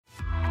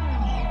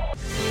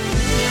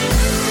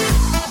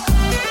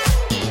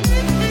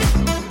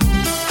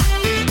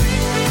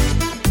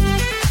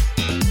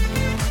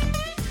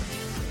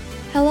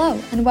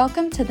and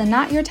welcome to the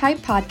Not Your Type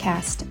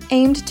podcast,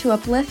 aimed to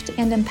uplift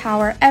and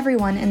empower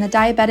everyone in the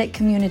diabetic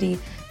community,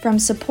 from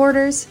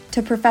supporters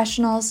to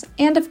professionals,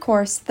 and of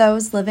course,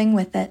 those living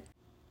with it.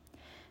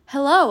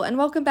 Hello, and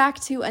welcome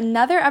back to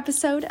another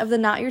episode of the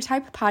Not Your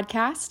Type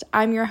podcast.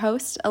 I'm your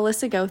host,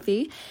 Alyssa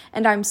Gothi,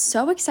 and I'm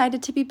so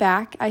excited to be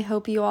back. I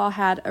hope you all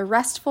had a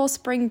restful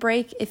spring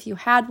break if you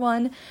had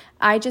one.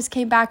 I just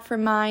came back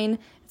from mine.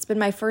 It's been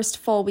my first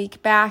full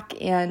week back,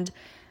 and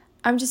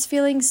I'm just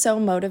feeling so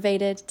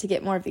motivated to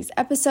get more of these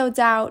episodes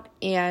out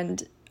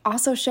and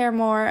also share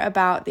more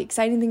about the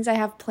exciting things I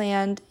have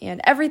planned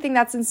and everything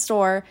that's in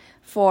store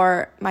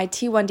for my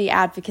T1D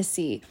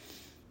advocacy.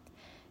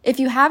 If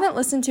you haven't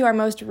listened to our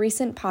most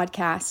recent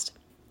podcast,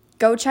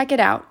 go check it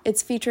out.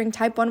 It's featuring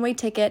Type 1 Way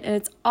Ticket, and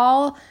it's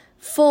all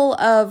full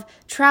of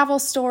travel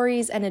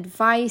stories and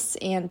advice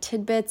and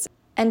tidbits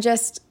and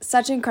just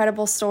such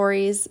incredible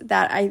stories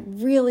that I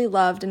really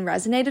loved and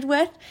resonated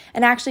with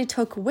and actually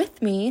took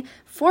with me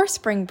for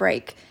spring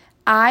break.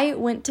 I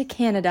went to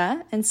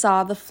Canada and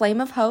saw the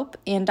Flame of Hope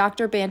in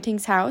Dr.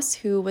 Banting's house,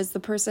 who was the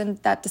person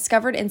that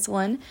discovered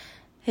insulin.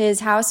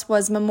 His house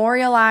was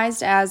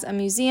memorialized as a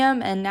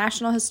museum and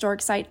National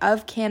Historic Site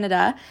of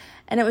Canada,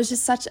 and it was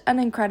just such an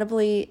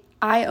incredibly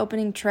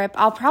eye-opening trip.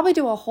 I'll probably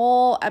do a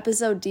whole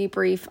episode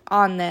debrief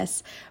on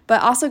this,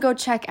 but also go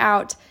check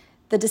out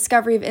the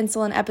Discovery of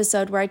Insulin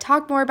episode where I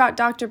talk more about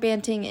Dr.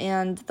 Banting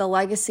and the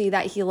legacy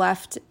that he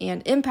left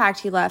and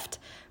impact he left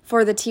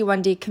for the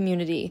T1D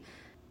community.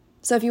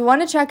 So if you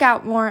want to check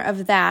out more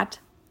of that,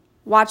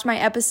 watch my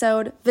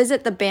episode,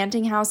 visit the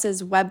Banting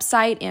House's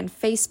website and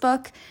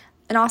Facebook,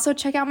 and also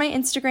check out my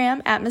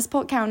Instagram at Miss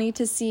Polk County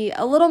to see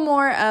a little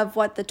more of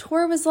what the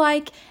tour was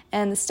like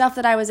and the stuff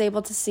that I was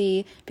able to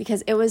see,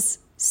 because it was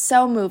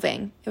so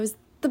moving. It was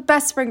the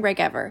best spring break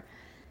ever.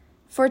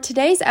 For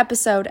today's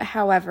episode,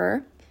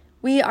 however,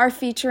 we are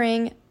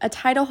featuring a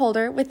title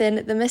holder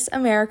within the Miss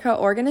America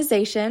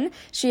organization.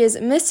 She is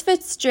Miss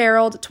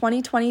Fitzgerald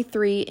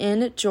 2023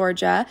 in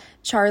Georgia,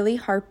 Charleigh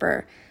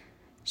Harper.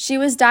 She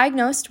was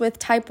diagnosed with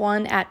type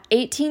 1 at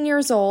 18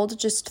 years old,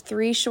 just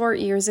 3 short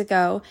years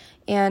ago,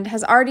 and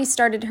has already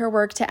started her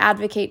work to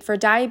advocate for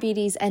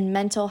diabetes and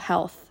mental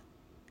health.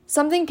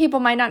 Something people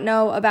might not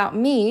know about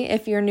me,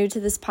 if you're new to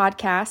this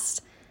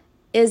podcast,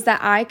 is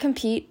that I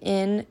compete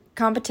in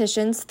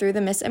competitions through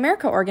the Miss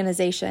America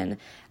organization.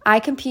 I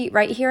compete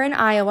right here in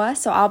Iowa,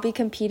 so I'll be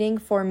competing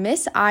for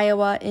Miss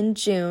Iowa in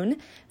June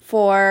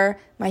for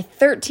my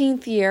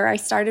 13th year. I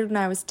started when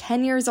I was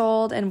 10 years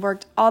old and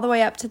worked all the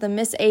way up to the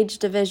Miss Age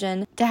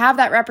division. To have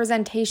that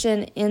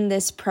representation in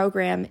this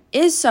program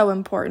is so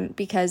important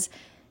because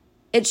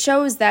it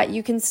shows that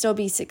you can still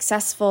be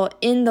successful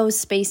in those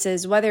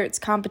spaces, whether it's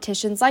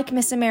competitions like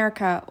Miss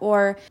America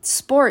or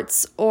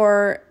sports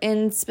or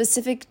in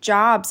specific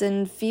jobs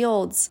and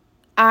fields.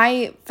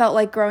 I felt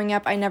like growing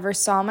up, I never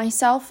saw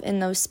myself in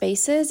those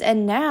spaces,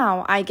 and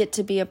now I get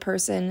to be a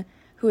person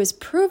who is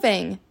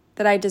proving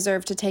that I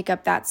deserve to take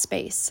up that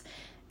space.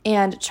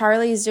 And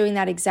Charleigh is doing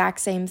that exact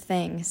same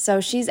thing.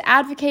 So she's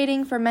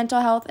advocating for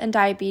mental health and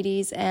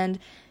diabetes and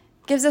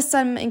gives us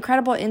some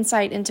incredible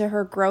insight into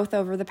her growth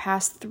over the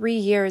past 3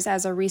 years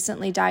as a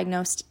recently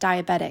diagnosed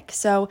diabetic.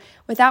 So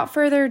without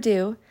further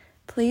ado,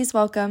 please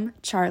welcome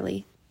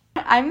Charleigh.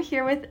 I'm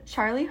here with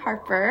Charleigh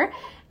Harper,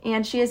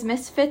 and she is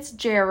Miss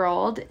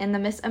Fitzgerald in the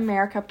Miss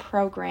America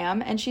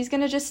program, and she's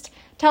going to just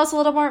tell us a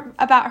little more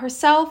about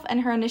herself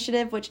and her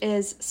initiative, which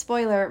is,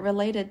 spoiler,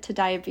 related to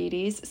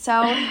diabetes.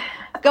 So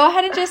go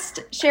ahead and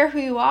just share who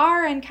you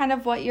are and kind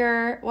of what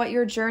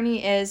your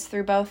journey is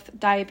through both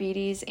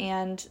diabetes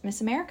and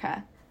Miss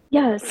America.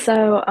 Yeah,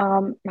 so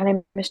my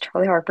name is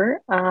Charleigh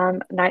Harper.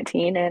 I'm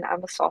 19 and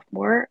I'm a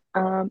sophomore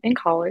in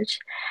college.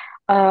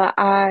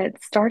 I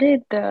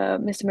started the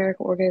Miss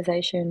America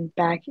organization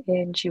back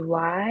in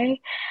July,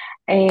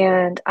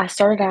 and I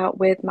started out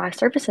with my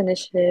service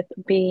initiative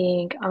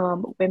being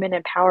women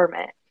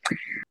empowerment.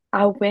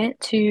 I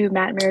went to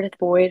Matt and Meredith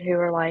Boyd, who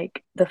are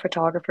like the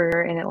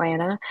photographer in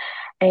Atlanta,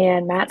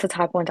 and Matt's a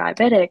type 1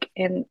 diabetic,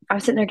 and I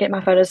was sitting there getting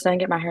my photos done,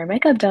 get my hair and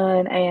makeup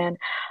done, and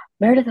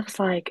Meredith was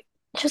like,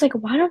 she was like,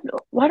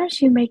 why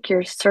don't you make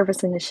your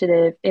service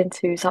initiative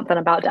into something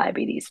about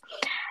diabetes?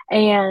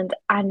 And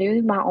I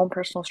knew my own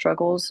personal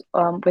struggles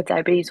with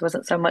diabetes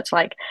wasn't so much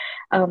like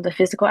the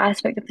physical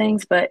aspect of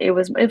things, but it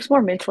was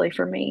more mentally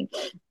for me.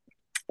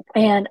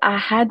 And I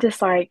had this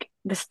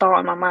thought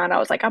in my mind. I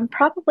was like, I'm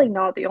probably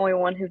not the only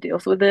one who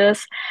deals with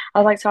this. I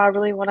was like, so I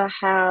really want to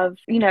have,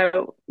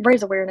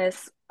 raise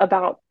awareness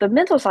about the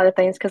mental side of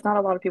things because not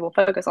a lot of people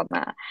focus on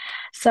that.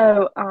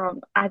 So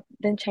I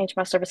then changed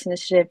my service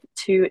initiative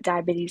to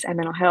diabetes and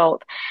mental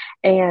health.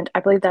 And I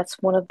believe that's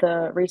one of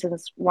the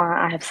reasons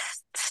why I have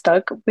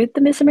stuck with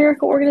the Miss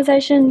America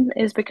organization,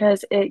 is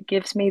because it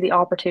gives me the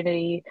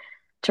opportunity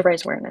to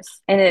raise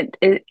awareness, and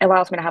it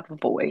allows me to have a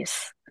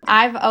voice.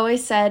 I've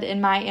always said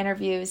in my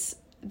interviews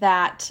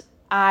that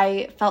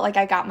I felt like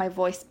I got my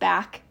voice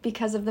back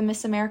because of the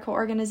Miss America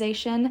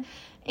organization,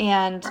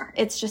 and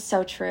it's just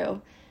so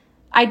true.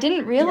 I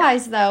didn't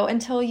realize, though,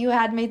 until you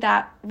had made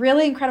that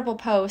really incredible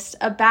post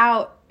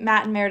about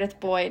Matt and Meredith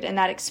Boyd and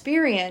that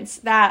experience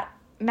that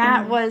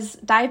Matt Mhm. was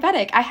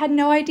diabetic. I had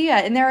no idea.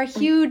 And they're a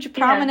huge,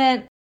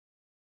 prominent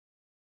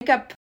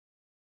makeup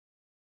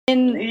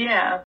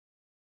Yeah.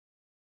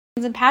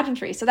 in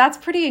pageantry. So that's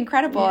pretty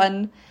incredible. Yeah.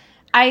 And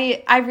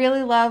I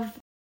really love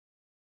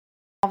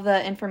all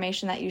the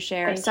information that you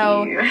share.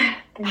 Thank you.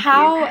 Thank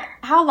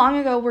How long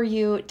ago were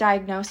you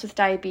diagnosed with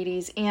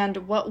diabetes, and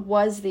what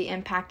was the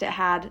impact it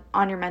had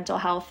on your mental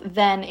health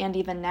then and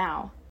even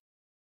now?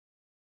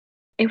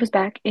 It was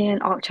back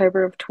in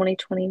October of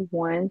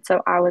 2021,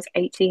 so I was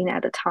 18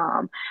 at the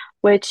time,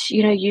 which,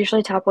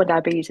 usually type 1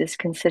 diabetes is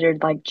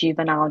considered like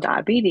juvenile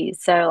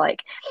diabetes. So, like,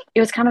 it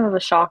was kind of a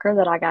shocker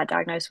that I got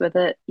diagnosed with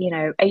it,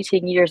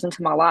 18 years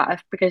into my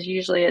life, because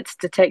usually it's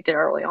detected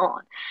early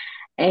on.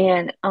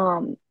 And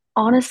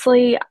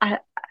honestly,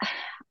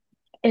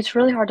 it's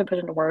really hard to put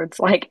into words,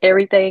 like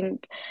everything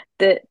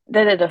that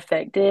it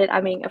affected.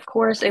 I mean, of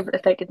course, it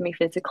affected me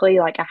physically.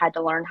 Like I had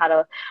to learn how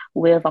to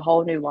live a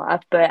whole new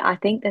life. But I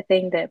think the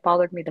thing that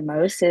bothered me the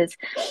most is,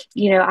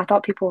 I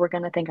thought people were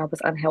going to think I was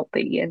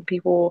unhealthy and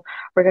people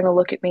were going to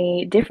look at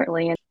me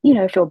differently and,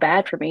 feel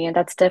bad for me. And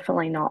that's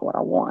definitely not what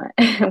I want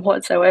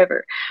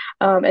whatsoever.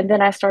 And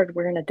then I started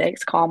wearing a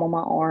Dexcom on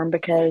my arm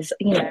because,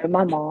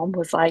 my mom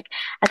was like,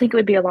 I think it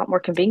would be a lot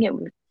more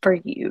convenient for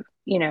you.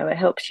 It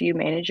helps you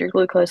manage your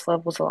glucose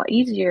levels a lot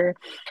easier.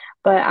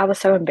 But I was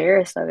so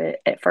embarrassed of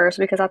it at first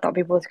because I thought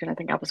people was gonna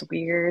think I was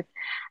weird.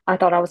 I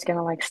thought I was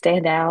gonna like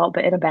stand out,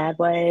 but in a bad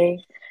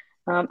way.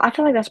 I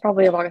feel like that's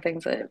probably a lot of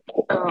things that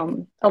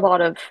a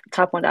lot of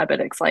type 1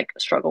 diabetics like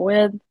struggle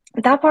with.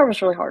 That part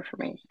was really hard for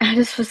me. I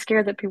just was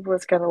scared that people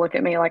was gonna look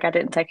at me like I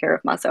didn't take care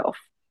of myself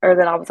or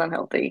that I was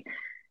unhealthy.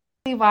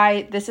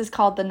 Why this is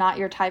called the Not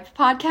Your Type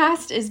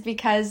podcast is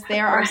because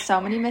there are Right.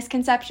 so many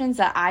misconceptions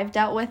that I've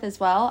dealt with as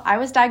well. I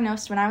was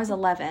diagnosed when I was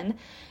 11,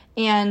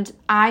 and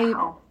I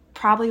Wow.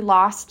 probably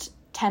lost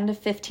 10 to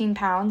 15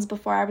 pounds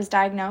before I was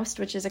diagnosed,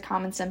 which is a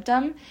common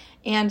symptom.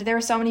 And there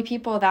were so many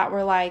people that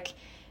were like,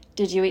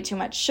 did you eat too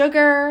much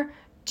sugar?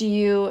 Do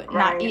you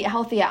not Right. eat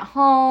healthy at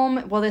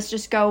home? Will this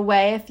just go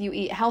away if you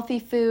eat healthy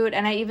food?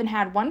 And I even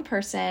had one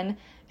person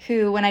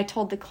who, when I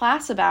told the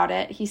class about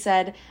it, he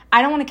said,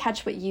 I don't want to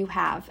catch what you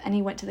have. And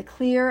he went to the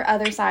clear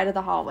other side of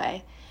the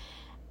hallway.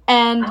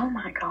 And Oh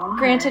my gosh.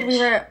 granted, we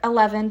were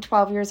 11,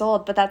 12 years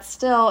old, but that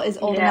still is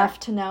old Yeah. enough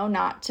to know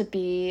not to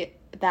be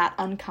that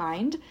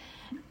unkind.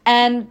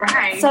 And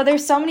Right. so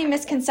there's so many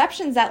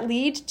misconceptions that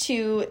lead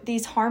to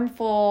these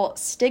harmful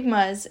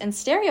stigmas and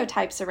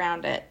stereotypes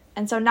around it.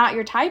 And so not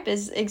your type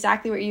is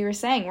exactly what you were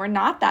saying. We're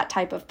not that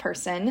type of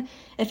person.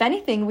 If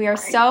anything, we are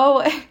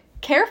so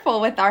careful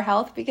with our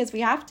health because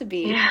we have to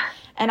be. Yeah.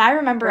 And I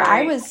remember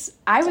Right.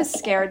 I was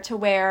scared to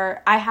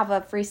wear, I have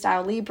a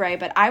Freestyle Libre,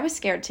 but I was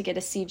scared to get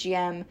a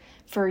CGM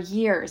for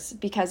years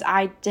because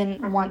I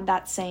didn't want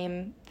that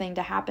same thing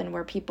to happen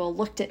where people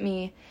looked at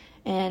me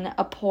in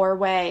a poor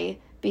way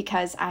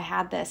because I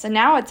had this. And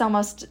now it's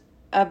almost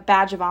a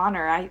badge of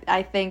honor.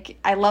 I think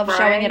I love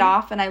showing it Right.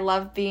 off, and I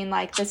love being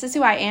like, this is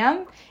who I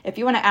am. If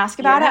you want to ask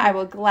about it, Yeah. I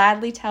will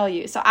gladly tell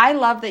you. So I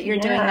love that you're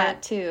doing Yeah.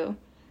 that too.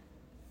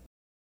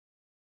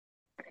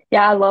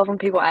 Yeah, I love when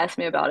people ask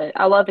me about it.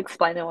 I love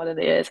explaining what it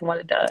is and what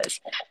it does.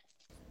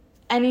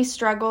 Any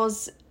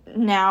struggles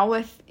now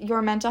with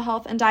your mental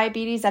health and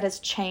diabetes that has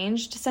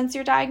changed since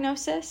your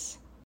diagnosis?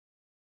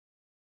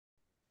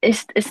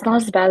 It's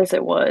not as bad as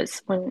it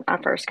was when I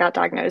first got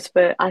diagnosed,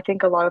 but I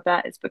think a lot of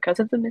that is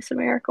because of the Miss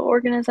America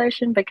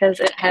organization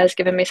because it has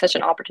given me such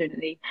an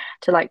opportunity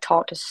to like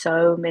talk to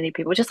so many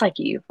people, just like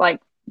you,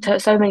 like to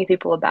so many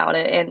people about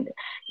it. And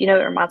it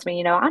reminds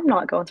me, I'm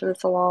not going through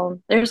this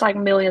alone. There's like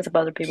millions of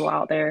other people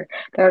out there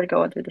that are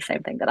going through the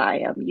same thing that I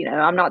am.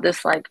 I'm not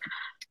this like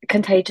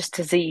contagious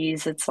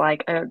disease. It's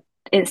like a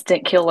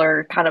instant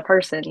killer kind of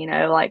person,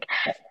 like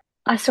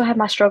I still have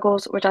my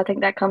struggles, which I think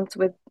that comes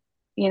with,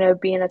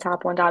 being a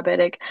type 1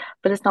 diabetic,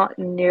 but it's not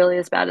nearly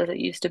as bad as it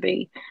used to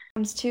be.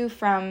 Comes too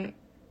from,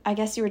 I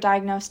guess you were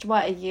diagnosed,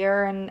 what, a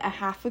year and a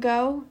half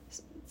ago,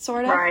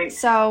 sort of? Right.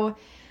 So,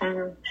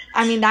 Mhm.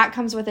 I mean, that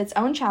comes with its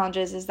own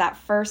challenges, is that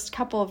first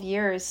couple of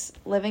years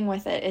living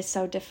with it is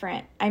so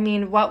different. I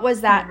mean, what was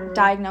that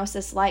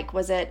diagnosis like?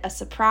 Was it a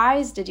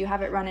surprise? Did you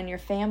have it run in your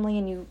family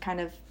and you kind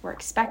of were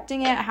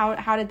expecting it?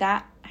 How did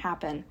that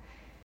happen?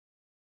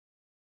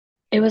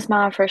 It was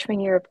my freshman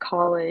year of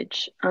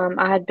college.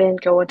 I had been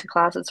going to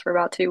classes for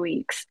about 2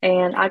 weeks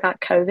and I got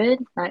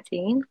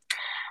COVID-19.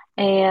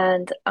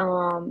 And,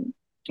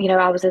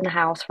 I was in the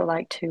house for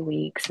like 2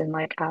 weeks and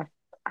like I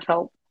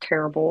felt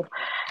terrible.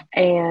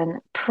 And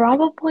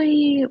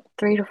probably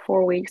 3 to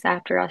 4 weeks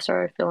after I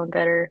started feeling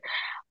better,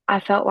 I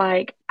felt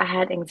like I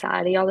had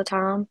anxiety all the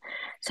time.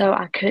 So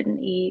I couldn't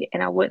eat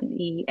and I wouldn't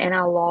eat. And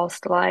I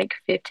lost like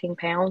 15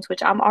 pounds,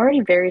 which I'm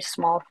already very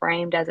small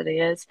framed as it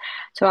is.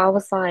 So I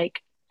was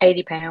like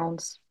 80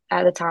 pounds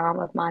at the time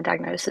of my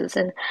diagnosis.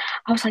 And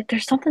I was like,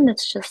 there's something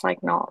that's just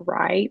like not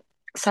right.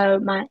 So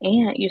my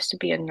aunt used to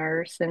be a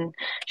nurse and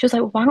she was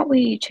like, why don't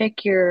we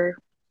check your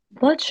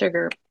blood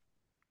sugar?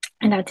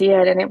 And I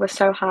did. And it was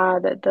so high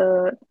that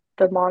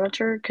the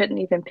monitor couldn't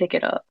even pick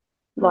it up.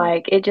 Mm.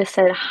 Like it just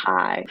said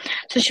hi.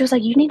 So she was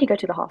like, you need to go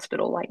to the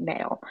hospital like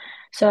now.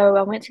 So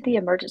I went to the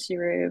emergency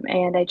room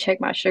and they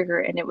checked my sugar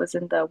and it was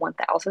in the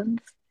 1000s.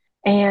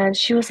 And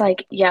she was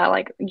like, yeah,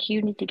 like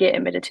you need to get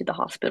admitted to the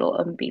hospital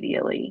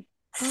immediately.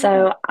 Oh,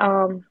 So,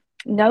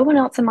 no one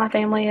else in my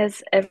family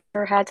has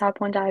ever had type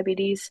 1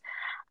 diabetes.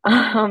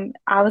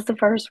 I was the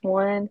first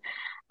one.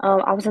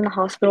 I was in the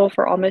hospital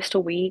for almost a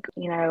week.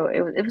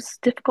 It was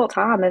a difficult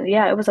time, and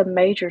yeah, it was a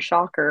major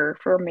shocker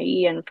for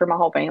me and for my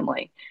whole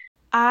family.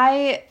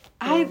 I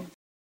So,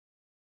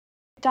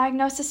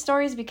 diagnosis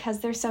stories because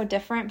they're so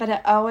different, but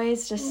it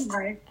always just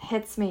right.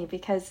 hits me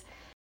because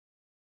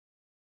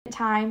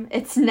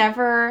it's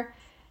never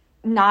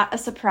not a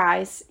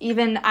surprise.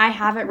 Even I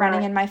have it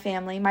running Right. in my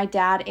family. My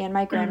dad and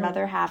my Hmm.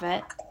 grandmother have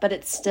it, but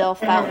it still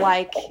felt Hmm.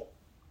 like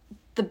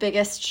the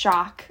biggest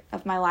shock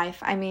of my life.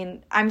 I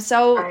mean, I'm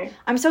so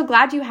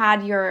glad you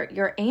had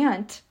your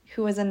aunt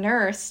who was a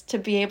nurse to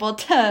be able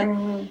to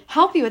Hmm.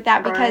 help you with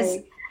that because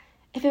Right.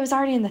 if it was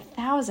already in the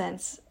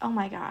thousands, oh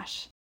my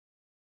gosh.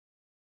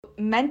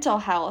 Mental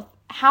health.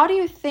 How do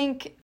you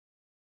think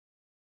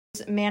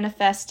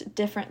manifest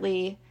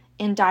differently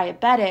in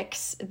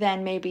diabetics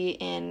than maybe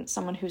in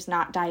someone who's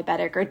not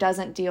diabetic or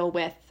doesn't deal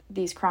with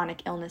these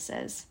chronic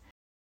illnesses?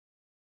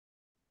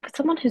 For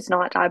someone who's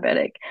not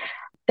diabetic,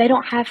 they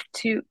don't have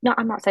to, no,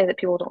 I'm not saying that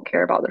people don't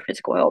care about their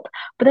physical health,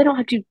 but they don't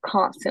have to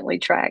constantly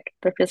track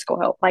their physical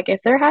health. Like if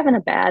they're having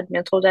a bad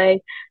mental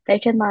day, they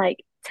can like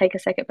take a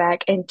second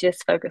back and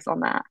just focus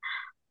on that.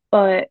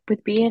 But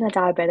with being a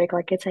diabetic,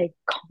 like it's a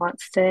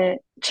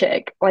constant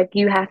check. Like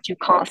you have to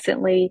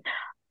constantly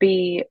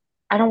be,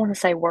 I don't want to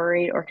say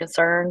worried or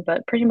concerned,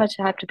 but pretty much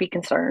have to be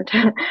concerned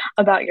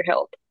about your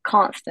health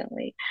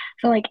constantly.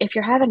 So like if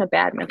you're having a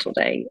bad mental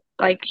day,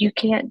 like you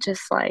can't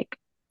just like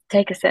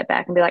take a step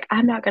back and be like,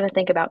 I'm not going to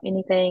think about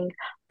anything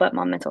but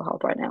my mental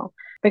health right now.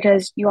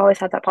 Because you always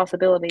have that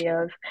possibility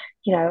of,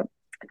 you know,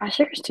 my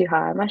sugar's too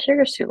high, my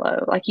sugar's too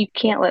low. Like you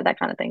can't let that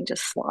kind of thing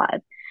just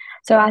slide.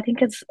 So I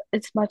think it's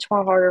much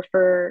more harder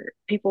for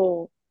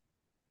people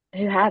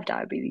who have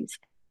diabetes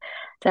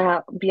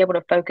to be able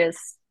to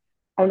focus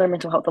on their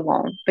mental health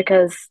alone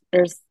because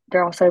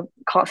they're also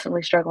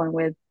constantly struggling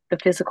with the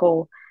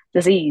physical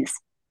disease.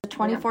 A Yeah.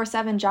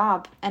 24/7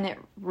 job, and it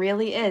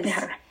really is.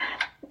 Yeah,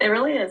 it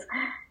really is.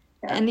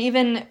 Yeah. And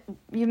even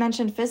you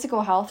mentioned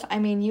physical health. I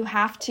mean, you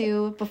have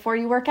to, before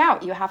you work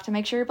out, you have to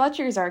make sure your blood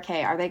sugars are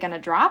okay. Are they going to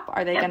drop?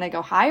 Are they going Yep. to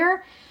go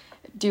higher?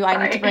 Do I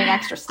need to Right. bring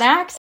extra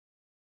snacks?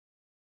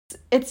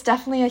 It's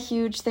definitely a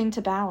huge thing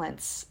to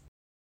balance.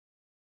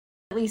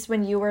 At least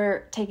when you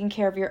were taking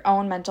care of your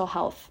own mental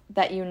health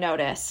that you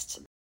noticed,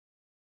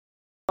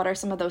 what are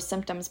some of those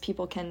symptoms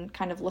people can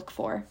kind of look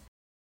for?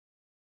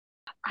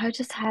 I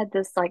just had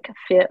this like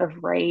fit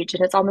of rage,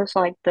 and it's almost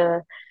like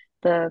the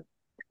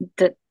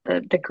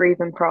the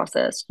grieving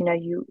process.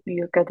 You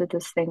go through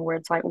this thing where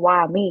it's like,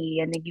 why me?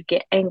 And then you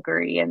get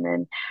angry, and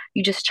then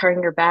you just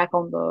turn your back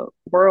on the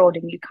world,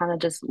 and you kind of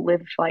just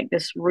live like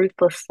this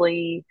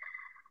ruthlessly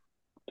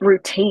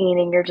routine,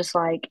 and you're just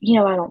like,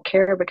 I don't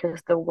care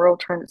because the world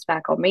turned its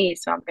back on me,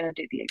 so I'm going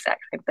to do the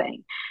exact same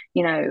thing.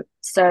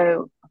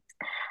 So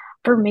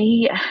for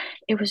me,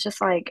 it was just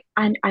like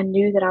I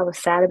knew that I was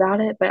sad about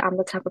it, but I'm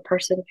the type of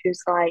person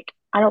who's like,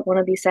 I don't want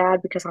to be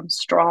sad because I'm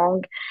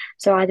strong.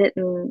 So I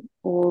didn't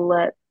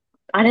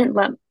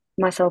let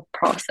myself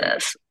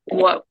process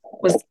what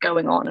was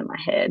going on in my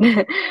head.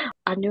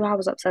 I knew I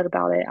was upset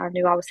about it. I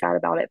knew I was sad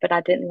about it, but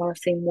I didn't want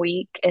to seem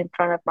weak in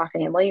front of my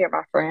family or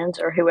my friends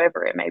or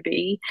whoever it may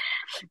be.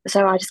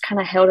 So I just kind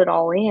of held it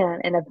all in,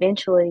 and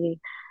eventually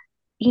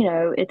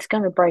it's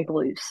going to break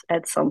loose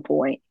at some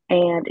point.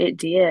 And it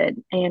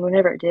did. And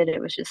whenever it did,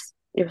 it was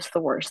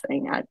the worst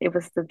thing. It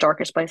was the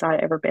darkest place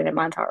I'd ever been in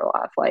my entire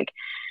life. Like,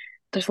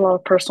 there's a lot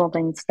of personal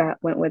things that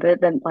went with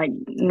it that, like,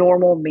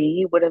 normal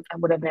me would have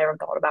never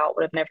thought about,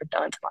 would have never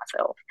done to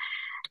myself.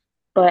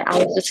 But I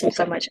was just in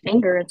so much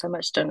anger and so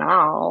much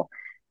denial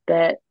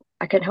that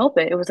I couldn't help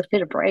it. It was a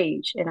fit of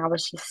rage. And I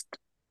was just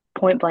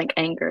point blank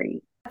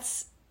angry.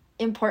 That's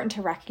important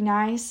to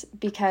recognize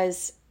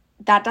because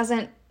that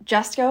doesn't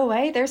just go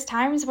away. There's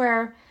times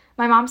where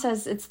my mom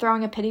says it's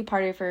throwing a pity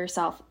party for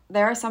yourself.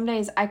 There are some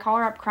days I call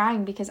her up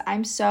crying because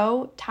I'm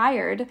so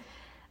tired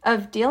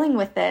of dealing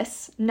with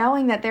this,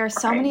 knowing that there are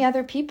so many Right.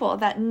 other people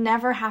that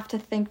never have to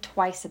think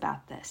twice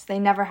about this. They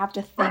never have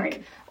to think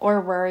Right.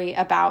 or worry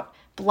about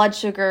blood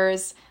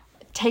sugars,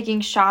 taking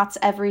shots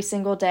every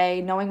single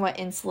day, knowing what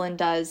insulin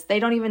does. They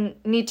don't even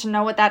need to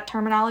know what that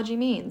terminology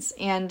means.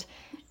 And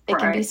it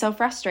can be Right. so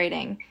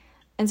frustrating.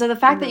 And so the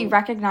fact that you Mhm.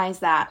 recognize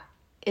that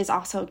is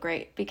also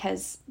great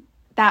because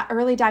that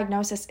early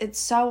diagnosis, it's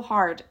so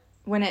hard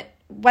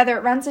whether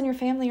it runs in your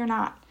family or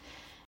not.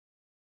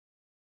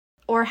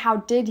 Or how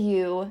did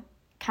you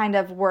kind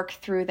of work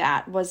through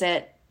that? Was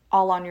it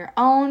all on your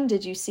own?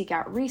 Did you seek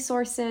out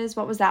resources?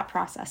 What was that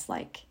process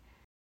like?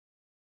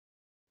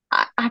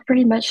 I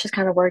pretty much just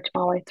kind of worked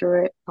my way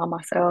through it by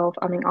myself.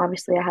 I mean,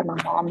 obviously, I had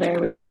my mom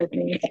there with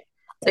me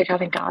to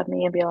kind of guide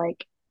me and be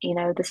like,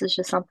 this is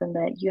just something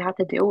that you have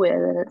to deal with.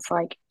 And it's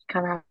like, you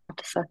kind of have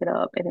to suck it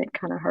up and it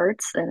kind of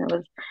hurts. And it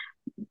was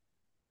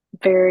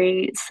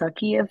very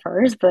sucky at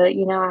first, but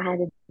I had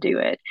to do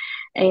it.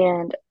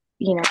 And,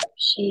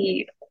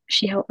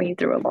 she helped me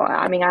through a lot.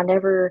 I mean, I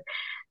never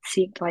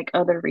seeked like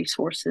other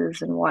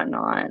resources and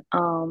whatnot.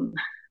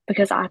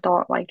 Because I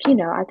thought like,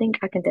 I think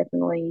I can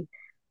definitely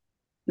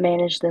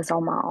manage this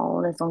on my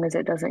own as long as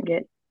it doesn't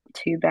get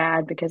too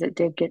bad because it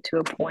did get to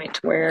a point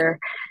where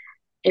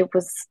it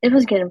was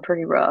getting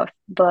pretty rough.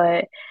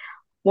 But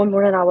one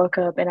morning I woke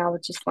up and I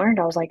was just learned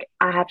I was like,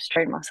 I have to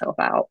straighten myself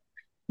out.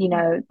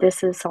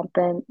 This is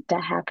something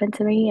that happened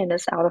to me and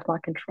it's out of my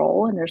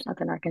control and there's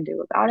nothing I can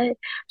do about it.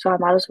 So I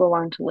might as well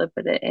learn to live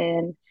with it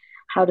and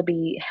how to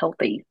be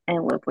healthy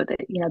and live with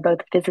it, both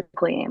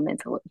physically and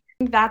mentally.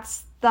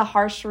 That's the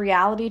harsh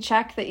reality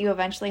check that you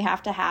eventually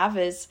have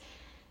is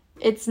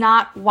it's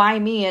not why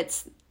me,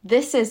 it's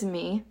this is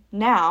me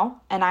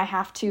now and I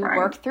have to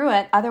work through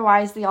it.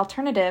 Otherwise, the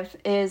alternative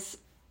is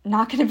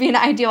not going to be an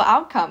ideal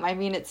outcome. I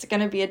mean, it's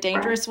going to be a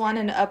dangerous one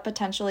and a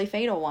potentially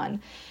fatal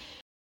one.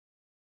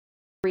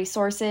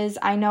 Resources.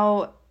 I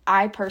know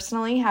I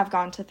personally have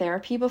gone to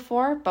therapy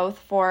before, both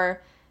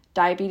for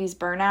diabetes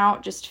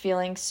burnout, just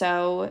feeling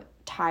so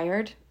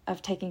tired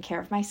of taking care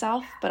of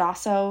myself, but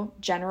also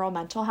general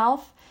mental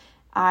health.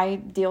 I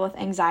deal with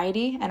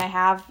anxiety and I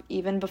have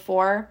even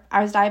before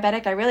I was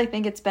diabetic. I really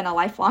think it's been a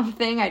lifelong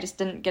thing. I just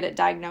didn't get it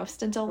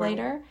diagnosed until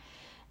later.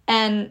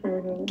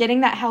 And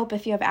getting that help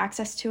if you have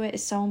access to it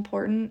is so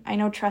important. I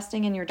know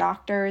trusting in your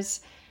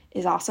doctors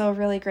is also a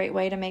really great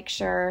way to make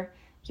sure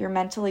you're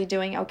mentally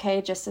doing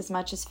okay just as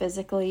much as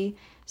physically.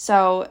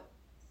 So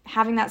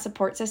having that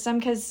support system,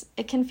 because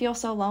it can feel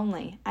so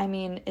lonely. I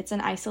mean, it's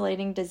an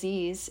isolating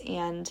disease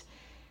and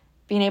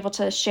being able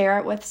to share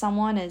it with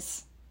someone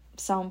is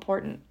so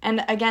important.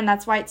 And again,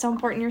 that's why it's so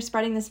important you're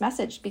spreading this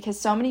message, because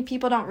so many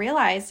people don't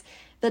realize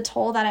the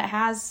toll that it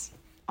has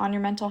on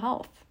your mental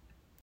health.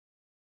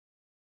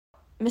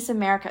 Miss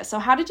America. So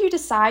how did you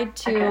decide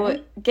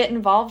to get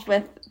involved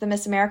with the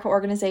Miss America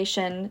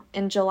organization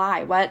in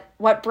July?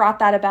 What brought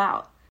that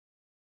about?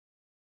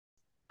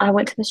 I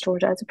went to Miss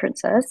Georgia as a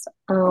princess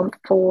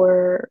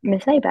for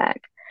Miss ABAC.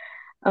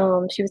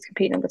 She was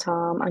competing at the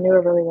time. I knew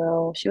her really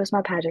well. She was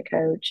my pageant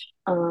coach.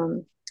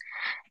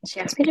 She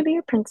asked me to be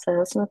a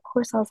princess, and of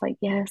course I was like,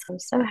 yes, I'm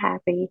so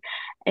happy.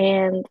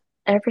 And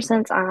ever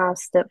since I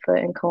stepped foot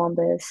in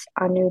Columbus,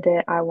 I knew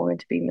that I wanted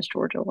to be Miss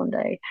Georgia one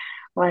day.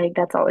 Like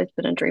that's always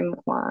been a dream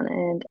of mine.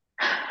 And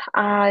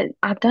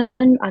I've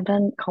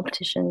done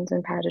competitions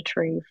in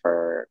pageantry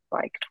for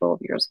like 12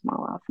 years of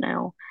my life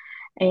now.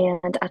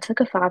 And I took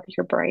a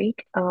 5-year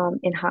break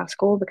in high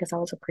school because I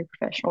was a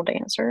pre-professional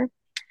dancer.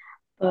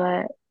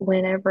 But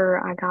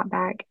whenever I got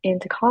back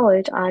into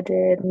college, I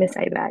did Miss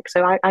ABAC.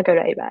 So I go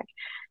to ABAC.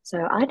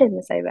 So I did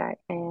Miss ABAC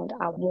and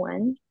I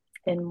won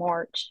in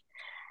March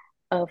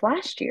of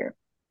last year.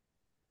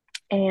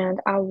 And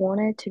I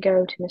wanted to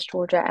go to Miss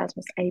Georgia as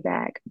Miss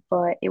ABAC,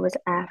 but it was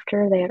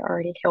after they had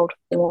already held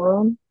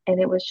forum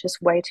and it was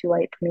just way too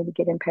late for me to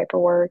get in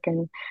paperwork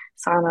and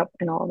sign up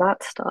and all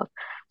that stuff.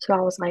 So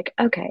I was like,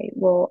 okay,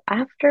 well,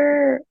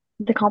 after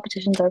the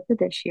competition's over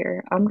this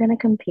year, I'm going to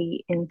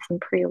compete in some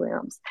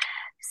prelims.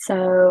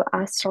 So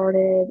I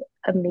started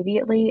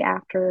immediately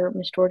after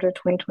Miss Georgia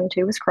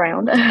 2022 was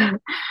crowned.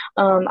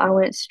 I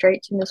went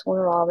straight to Miss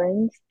Warner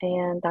Robins,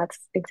 and that's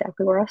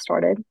exactly where I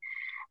started.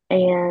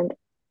 And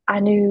I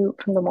knew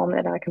from the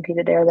moment that I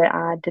competed there that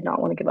I did not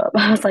want to give up.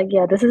 I was like,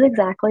 yeah, this is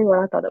exactly what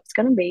I thought it was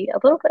going to be. A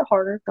little bit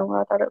harder than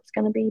what I thought it was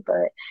going to be,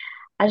 but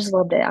I just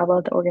loved it. I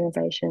love the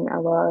organization. I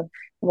love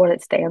what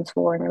it stands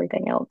for and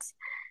everything else.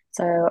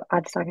 So I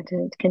decided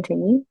to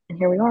continue, and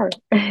here we are.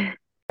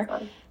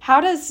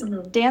 How does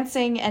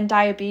dancing and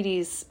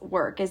diabetes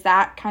work? Is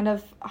that kind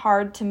of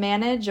hard to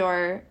manage,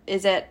 or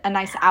is it a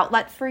nice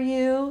outlet for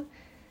you?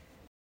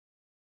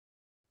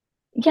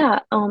 Yeah,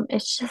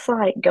 it's just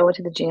like going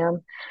to the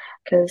gym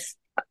because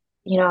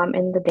I'm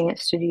in the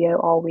dance studio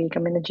all week.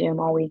 I'm in the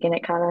gym all week, and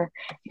it kind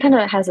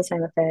of has the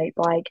same effect.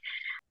 Like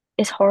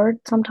it's hard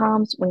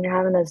sometimes when you're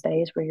having those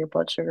days where your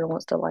blood sugar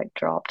wants to like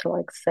drop to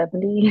like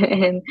 70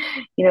 and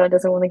it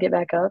doesn't want to get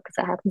back up because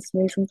that happens to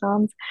me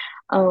sometimes.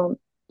 Um,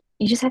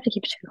 you just have to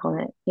keep a check on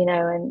it,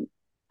 and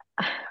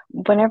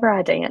whenever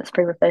I danced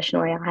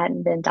pre-professionally, I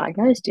hadn't been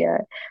diagnosed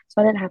yet,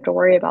 so I didn't have to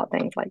worry about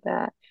things like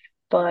that.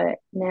 But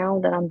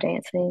now that I'm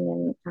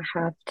dancing and I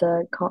have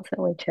to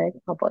constantly check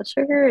my blood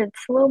sugar, it's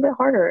a little bit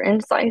harder. And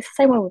it's the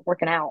same way with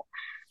working out.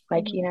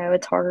 Like,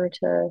 it's harder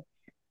to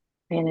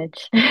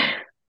manage.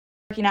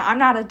 I'm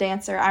not a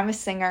dancer, I'm a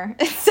singer,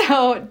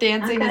 so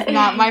dancing is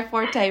not my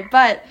forte.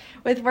 But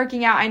with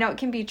working out, I know it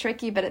can be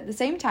tricky, but at the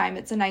same time,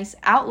 it's a nice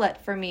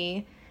outlet for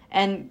me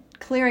and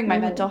clearing my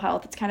mental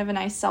health. It's kind of a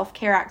nice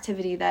self-care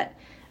activity that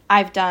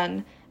I've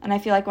done. And I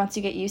feel like once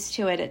you get used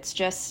to it, it's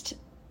just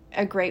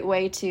a great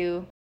way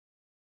to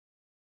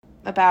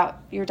about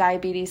your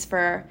diabetes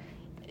for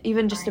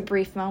even just a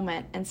brief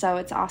moment. And so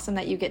it's awesome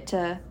that you get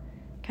to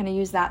kind of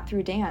use that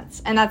through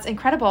dance. And that's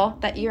incredible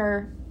that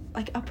you're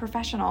like a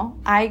professional.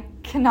 I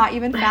cannot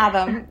even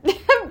fathom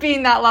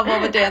being that level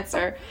of a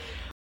dancer.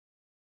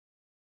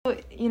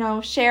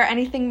 Share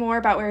anything more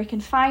about where we can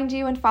find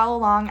you and follow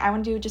along, I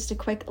want to do just a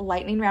quick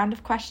lightning round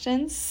of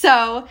questions.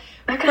 So,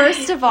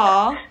 first of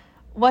all,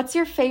 what's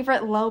your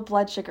favorite low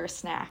blood sugar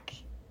snack?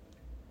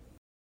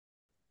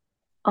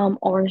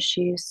 Orange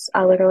juice.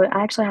 I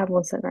actually have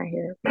one sitting right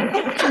here,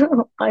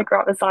 like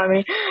right beside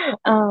me. But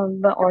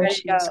You're ready orange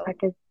to juice, go. I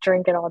could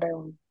drink it all day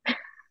long.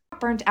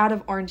 Burnt out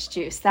of orange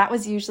juice. That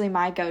was usually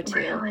my go-to.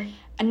 Really?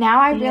 And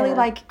now I really Yeah.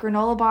 like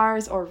granola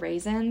bars or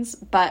raisins,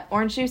 but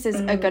orange juice is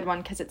a good Mm,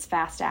 one because it's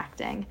fast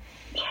acting.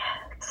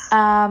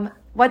 yes.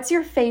 What's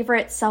your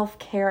favorite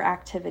self-care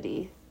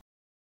activity?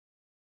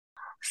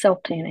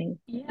 Self-tanning.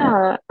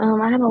 Yeah.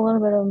 I have a little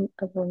bit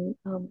of an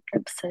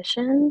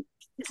obsession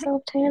with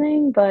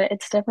self-tanning, but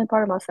it's definitely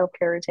part of my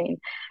self-care routine.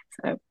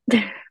 So,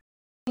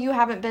 You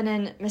haven't been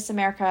in Miss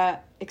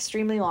America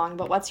extremely long,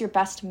 but what's your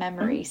best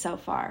memory so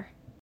far?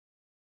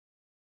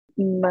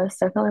 most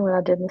definitely when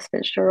I did Miss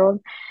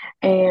Fitzgerald,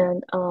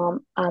 and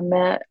I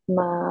met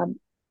my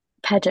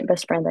pageant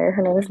best friend there.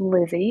 Her name is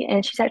Lizzie,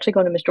 and she's actually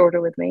going to Miss Georgia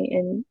with me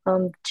in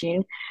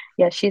June.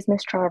 Yeah, she's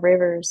Miss Tri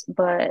Rivers,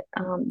 but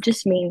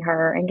just meeting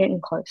her and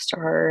getting close to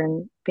her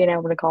and being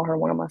able to call her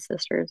one of my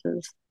sisters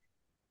is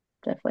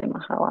definitely my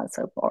highlight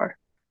so far.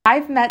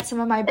 I've met some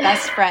of my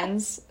best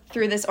friends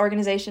through this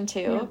organization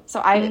Yeah. too,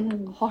 so I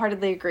Mhm.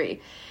 wholeheartedly agree.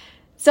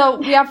 So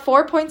we have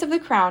 4 points of the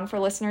crown for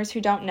listeners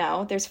who don't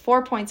know. There's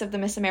 4 points of the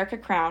Miss America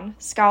crown: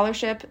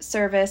 scholarship,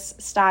 service,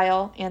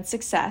 style, and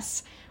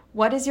success.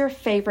 What is your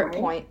favorite Right.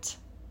 point?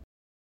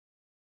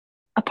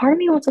 A part of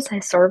me wants to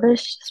say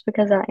service just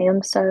because I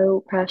am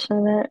so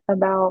passionate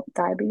about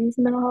diabetes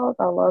and mental health.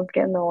 I love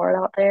getting the word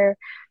out there,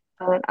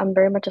 but I'm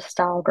very much a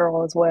style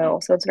girl as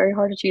well, so it's very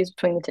hard to choose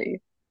between the two.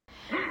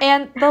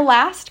 And the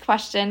last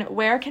question,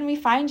 where can we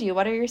find you?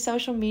 What are your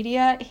social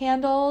media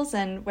handles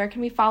and where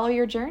can we follow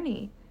your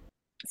journey?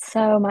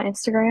 So my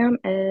Instagram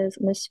is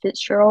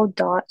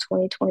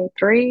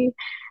MissFitzgerald.2023,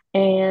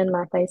 and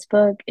my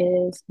Facebook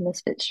is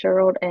Miss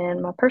Fitzgerald,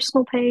 and my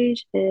personal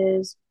page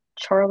is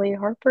Charleigh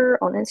Harper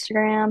on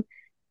Instagram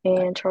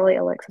and Charlie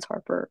Alexis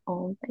Harper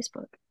on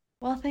Facebook.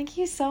 Well, thank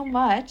you so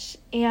much.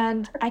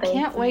 And I Thank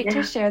can't wait to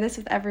you. share this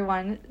with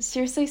everyone.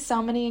 Seriously,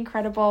 so many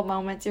incredible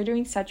moments. You're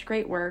doing such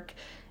great work,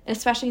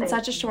 especially in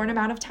Thank such a short you.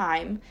 amount of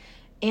time.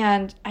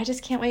 And I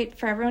just can't wait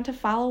for everyone to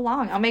follow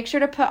along. I'll make sure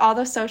to put all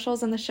those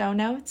socials in the show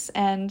notes.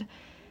 And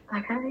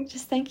Okay.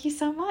 just thank you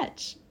so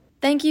much.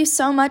 Thank you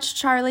so much,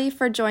 Charleigh,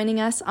 for joining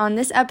us on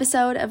this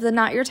episode of the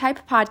Not Your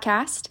Type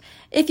podcast.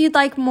 If you'd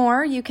like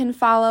more, you can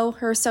follow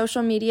her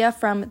social media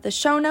from the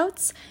show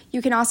notes.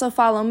 You can also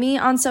follow me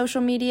on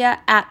social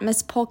media at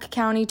Miss Polk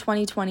County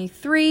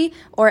 2023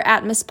 or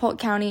at Miss Polk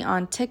County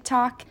on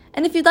TikTok.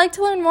 And if you'd like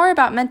to learn more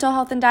about mental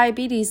health and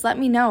diabetes, let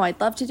me know.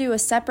 I'd love to do a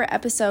separate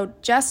episode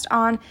just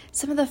on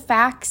some of the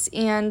facts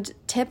and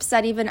tips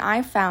that even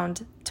I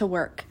found to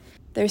work.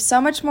 There's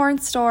so much more in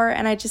store,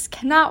 and I just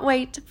cannot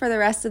wait for the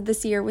rest of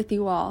this year with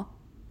you all.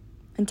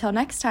 Until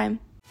next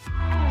time.